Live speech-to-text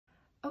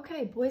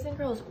Okay, boys and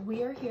girls,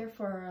 we are here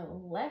for our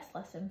last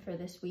lesson for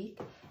this week,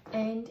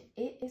 and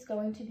it is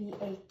going to be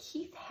a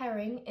Keith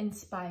Haring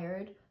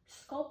inspired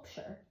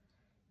sculpture.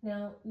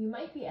 Now, you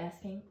might be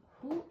asking,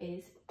 who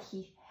is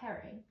Keith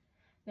Haring?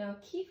 Now,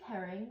 Keith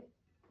Haring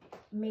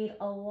made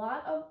a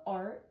lot of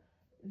art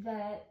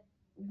that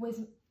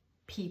was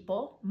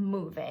people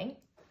moving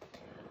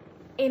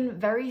in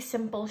very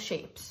simple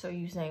shapes. So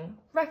using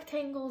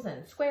rectangles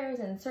and squares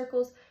and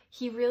circles,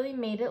 he really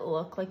made it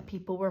look like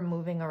people were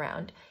moving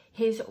around.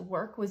 His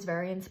work was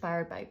very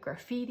inspired by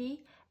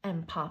graffiti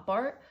and pop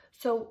art.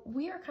 So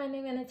we are kind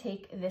of going to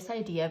take this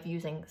idea of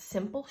using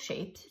simple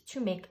shapes to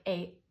make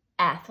a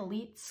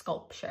athlete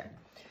sculpture.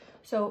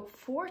 So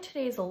for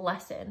today's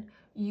lesson,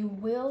 you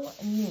will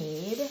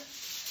need,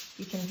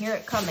 you can hear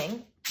it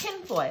coming,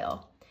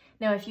 tinfoil.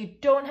 Now, if you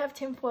don't have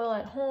tinfoil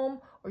at home,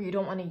 or you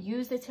don't want to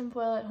use the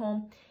tinfoil at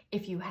home,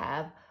 if you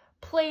have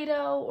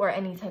Play-Doh or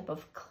any type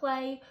of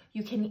clay,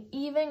 you can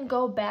even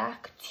go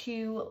back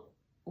to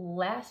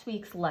last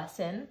week's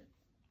lesson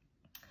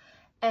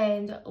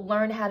and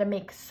learn how to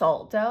make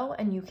salt dough,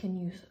 and you can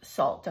use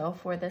salt dough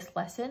for this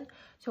lesson.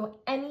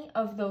 So any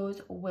of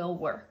those will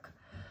work.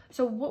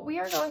 So what we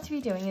are going to be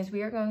doing is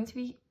we are going to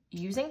be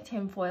using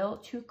tinfoil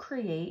to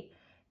create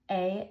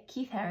a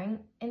Keith Haring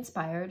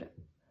inspired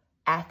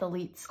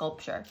athlete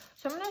sculpture.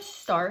 So I'm going to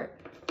start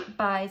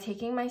by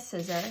taking my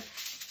scissor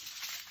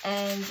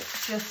and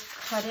just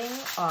cutting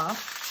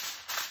off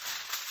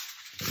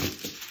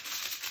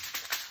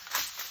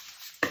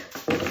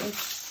a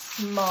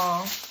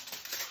small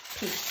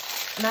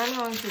piece. And I'm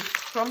going to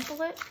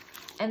crumple it,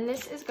 and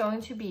this is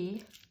going to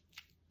be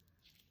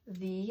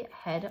the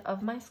head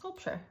of my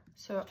sculpture.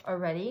 So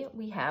already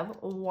we have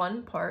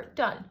one part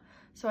done.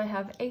 So I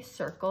have a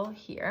circle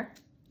here.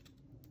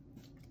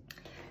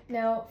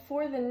 Now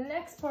for the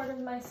next part of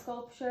my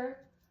sculpture,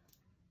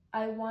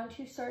 I want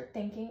to start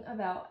thinking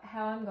about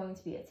how I'm going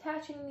to be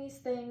attaching these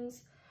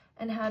things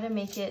and how to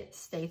make it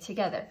stay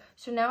together.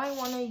 So now I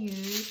want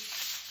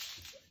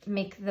to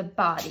make the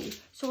body.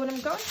 So what I'm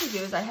going to do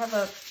is I have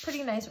a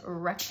pretty nice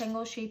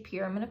rectangle shape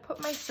here. I'm going to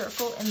put my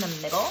circle in the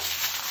middle,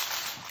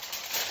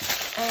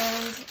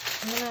 and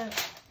I'm going to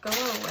go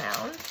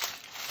around.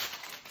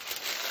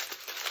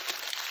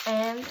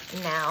 And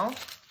now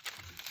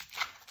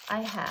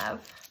I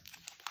have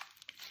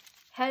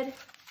head,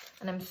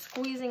 and I'm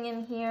squeezing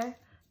in here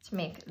to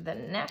make the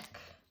neck.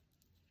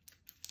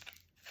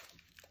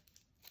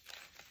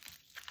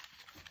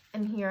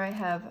 And here I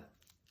have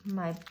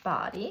my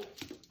body.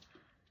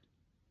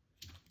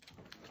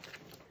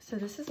 So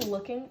this is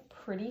looking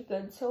pretty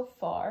good so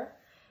far.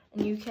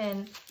 And you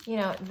can,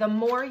 the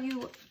more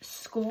you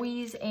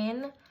squeeze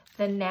in,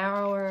 the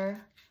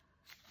narrower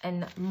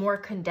and more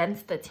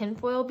condensed the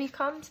tinfoil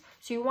becomes.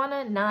 So you want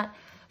to not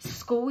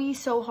squeeze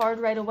so hard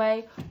right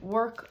away,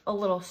 work a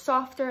little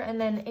softer, and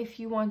then if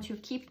you want to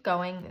keep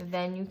going,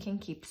 then you can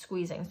keep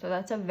squeezing. So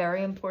that's a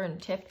very important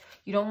tip.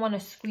 You don't want to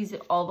squeeze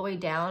it all the way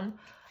down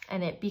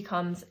and it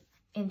becomes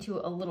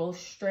into a little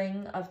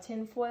string of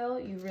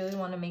tinfoil. You really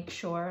want to make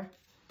sure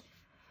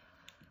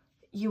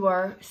you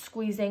are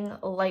squeezing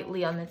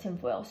lightly on the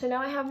tinfoil. So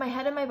now I have my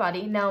head and my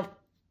body. Now,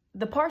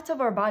 the parts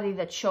of our body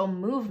that show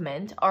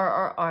movement are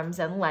our arms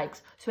and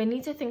legs. So I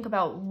need to think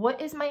about,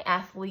 what is my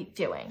athlete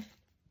doing?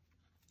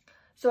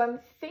 So I'm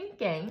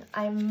thinking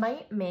I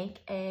might make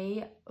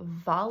a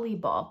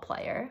volleyball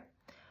player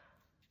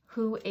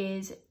who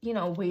is,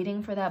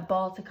 waiting for that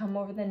ball to come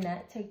over the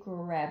net to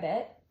grab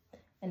it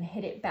and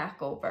hit it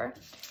back over.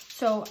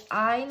 So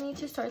I need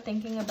to start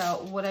thinking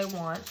about what I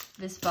want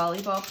this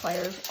volleyball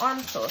player's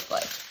arms to look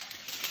like.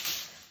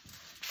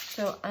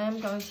 So I'm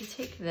going to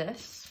take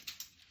this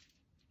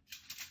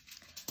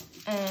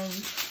and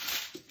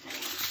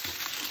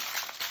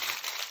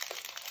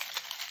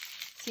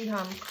see how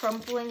I'm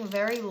crumpling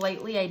very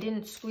lightly. I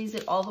didn't squeeze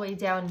it all the way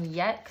down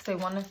yet because I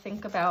want to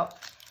think about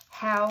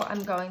how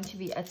I'm going to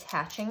be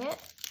attaching it.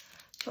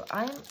 So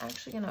I'm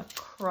actually going to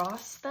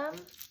cross them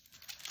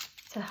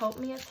to help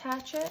me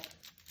attach it.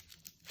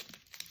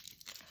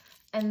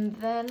 And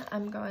then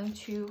I'm going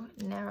to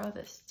narrow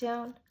this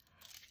down,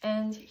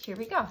 and here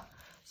we go.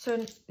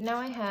 So now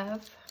I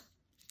have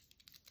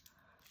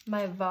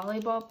my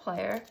volleyball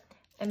player,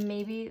 and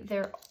maybe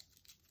their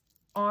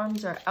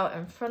arms are out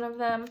in front of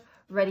them,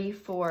 ready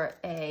for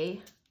a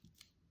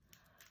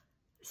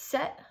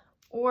set,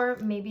 or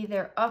maybe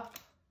they're up,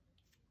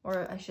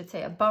 or I should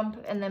say a bump,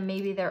 and then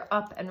maybe they're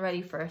up and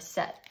ready for a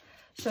set.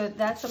 So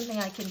that's something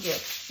I can do.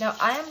 Now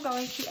I am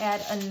going to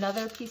add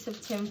another piece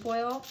of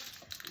tinfoil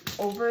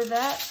over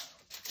that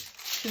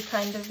to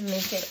kind of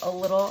make it a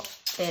little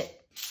bit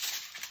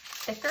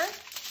thicker.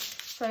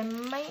 So I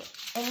might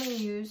only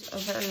use a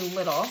very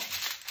little.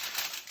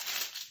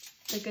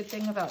 The good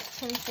thing about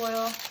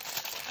tinfoil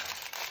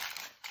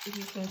is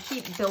you can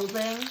keep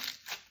building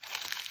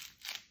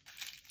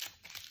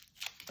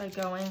by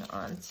going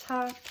on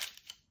top.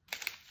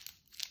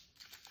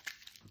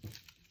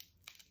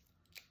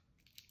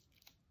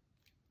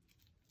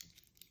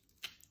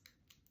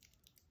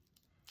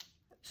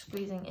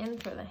 Squeezing in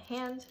for the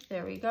hand.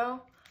 There we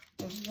go.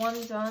 There's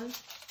one done.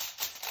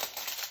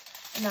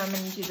 Now I'm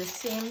going to do the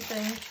same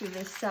thing to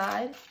this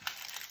side.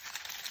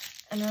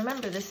 And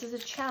remember, this is a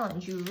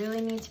challenge. You really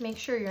need to make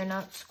sure you're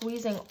not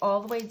squeezing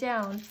all the way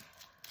down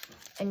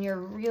and you're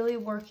really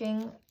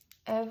working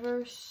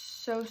ever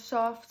so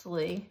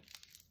softly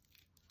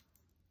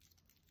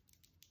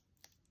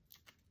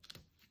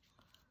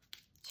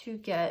to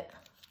get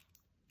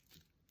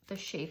the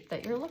shape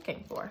that you're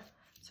looking for.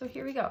 So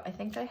here we go. I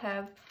think I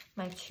have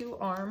my 2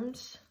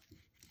 arms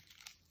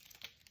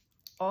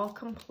all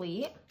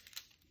complete.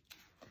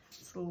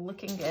 It's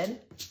looking good.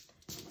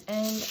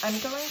 And I'm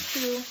going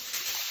to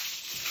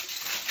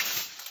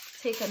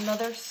take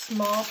another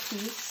small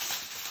piece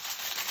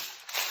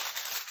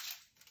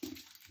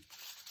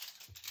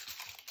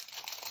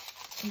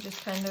and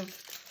just kind of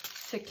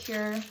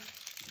secure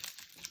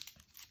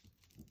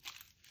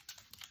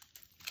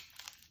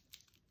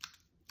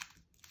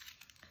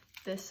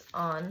this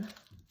on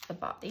the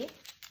body.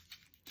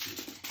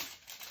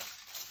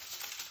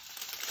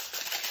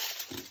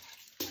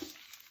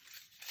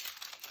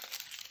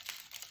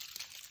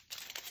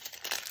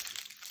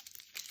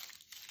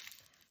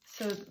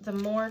 So the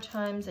more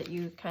times that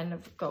you kind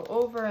of go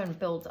over and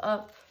build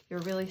up, you're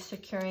really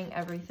securing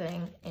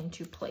everything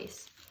into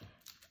place.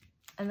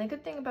 And the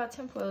good thing about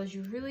tinfoil is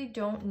you really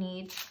don't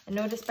need, and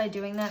notice by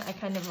doing that, I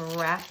kind of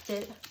wrapped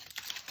it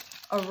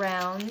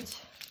around.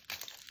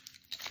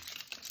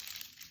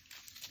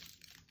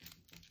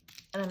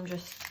 And I'm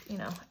just, you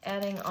know,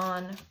 adding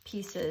on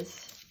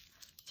pieces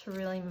to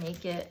really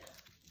make it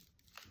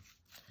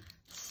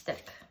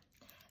stick.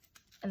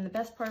 And the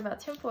best part about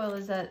tinfoil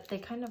is that they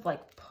kind of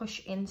like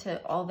push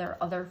into all their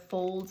other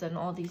folds and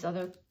all these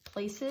other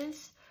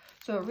places.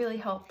 So it really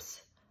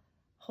helps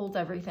hold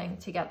everything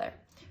together.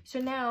 So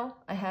now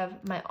I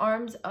have my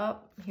arms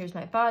up, here's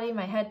my body,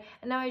 my head,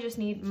 and now I just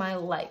need my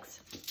legs.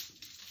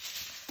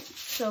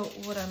 So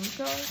what I'm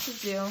going to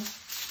do,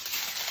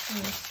 I'm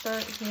going to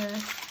start here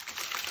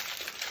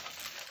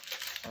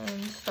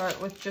and start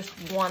with just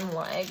one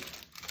leg.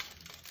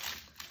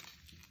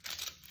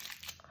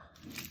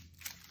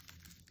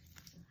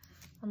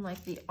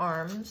 Unlike the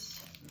arms,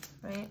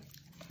 right?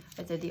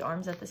 I did the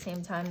arms at the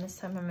same time. This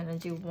time I'm gonna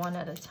do one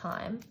at a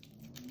time.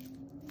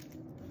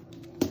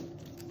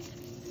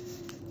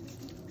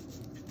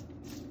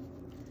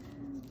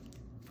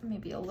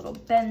 Maybe a little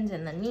bend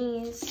in the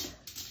knees.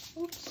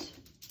 Oops.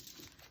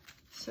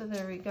 So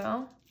there we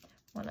go.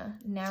 Wanna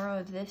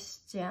narrow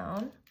this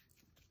down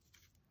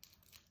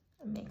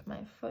and make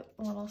my foot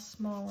a little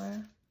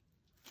smaller.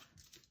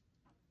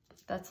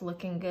 That's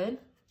looking good.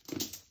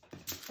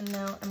 And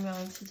now I'm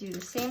going to do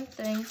the same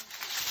thing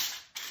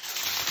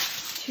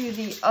to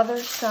the other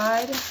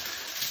side.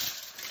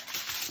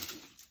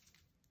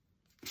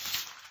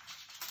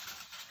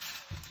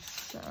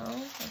 So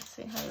let's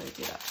see, how do we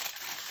do that?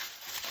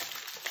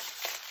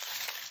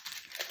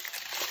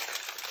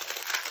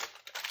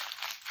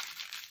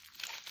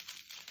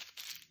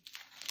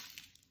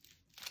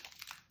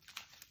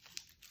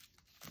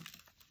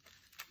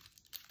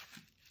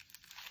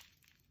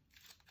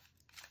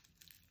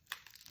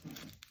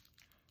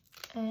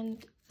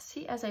 And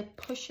see, as I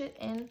push it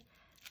in,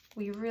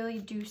 we really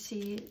do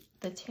see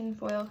the tin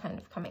foil kind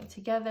of coming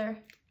together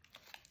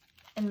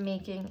and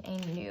making a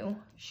new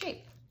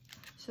shape.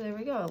 So there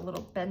we go, a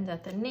little bend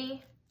at the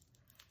knee,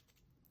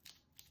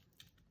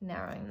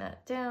 narrowing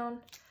that down.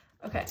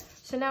 Okay,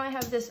 so now I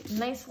have this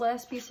nice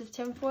last piece of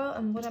tin foil,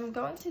 and what I'm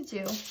going to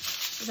do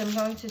is I'm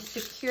going to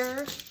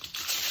secure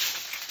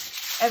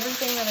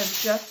everything that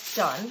I've just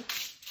done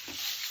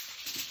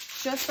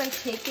just by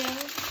taking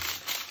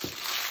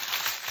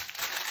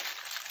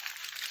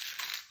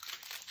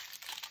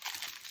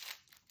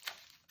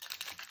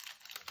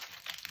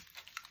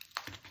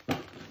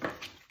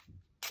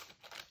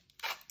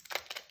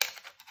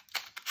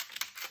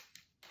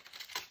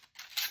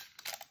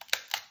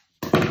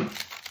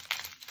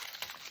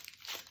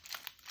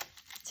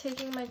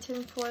my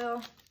tin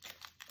foil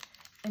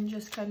and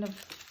just kind of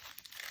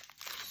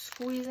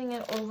squeezing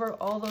it over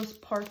all those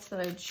parts that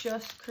I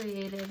just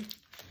created.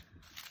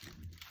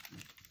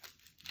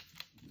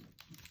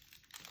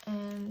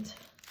 And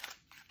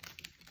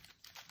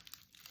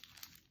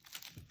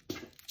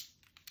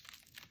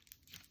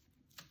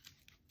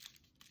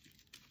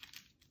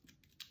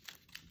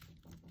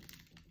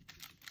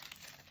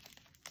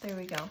there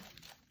we go.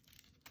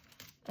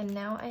 And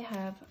now I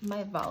have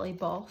my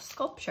volleyball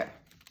sculpture.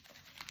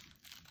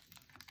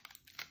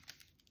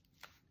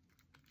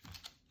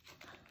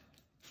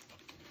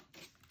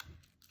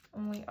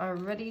 And we are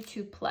ready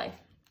to play.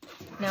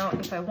 Now,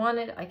 if I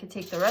wanted, I could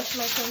take the rest of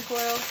my tin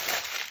foil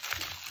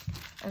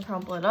and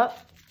crumple it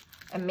up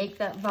and make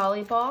that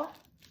volleyball.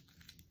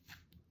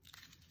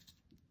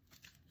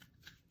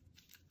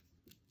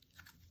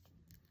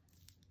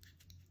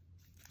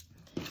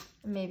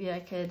 Maybe I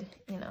could,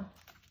 you know,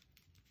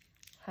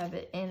 have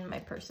it in my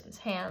person's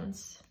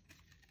hands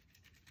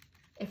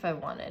if I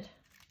wanted.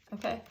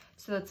 Okay,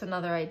 so that's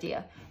another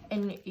idea.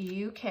 And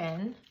you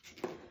can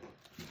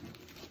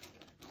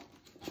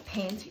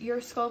paint your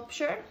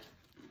sculpture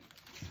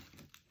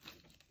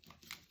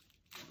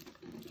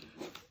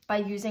by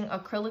using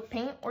acrylic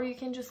paint, or you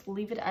can just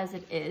leave it as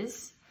it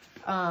is.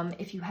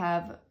 If you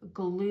have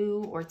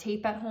glue or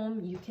tape at home,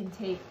 you can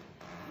take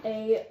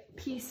a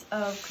piece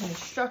of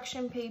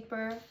construction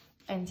paper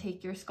and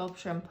take your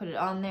sculpture and put it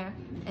on there.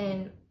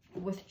 And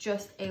with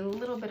just a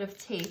little bit of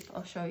tape,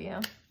 I'll show you.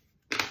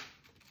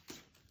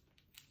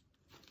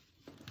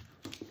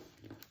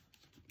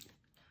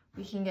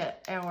 We can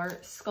get our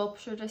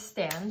sculpture to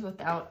stand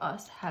without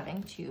us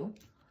having to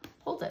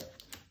hold it.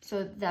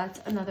 So that's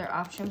another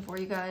option for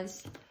you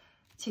guys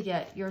to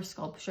get your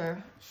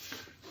sculpture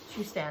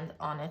to stand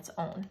on its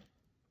own.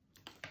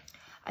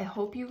 I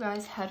hope you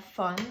guys had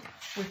fun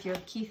with your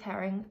Keith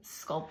Haring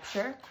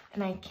sculpture,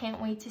 and I can't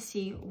wait to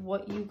see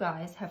what you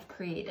guys have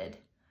created.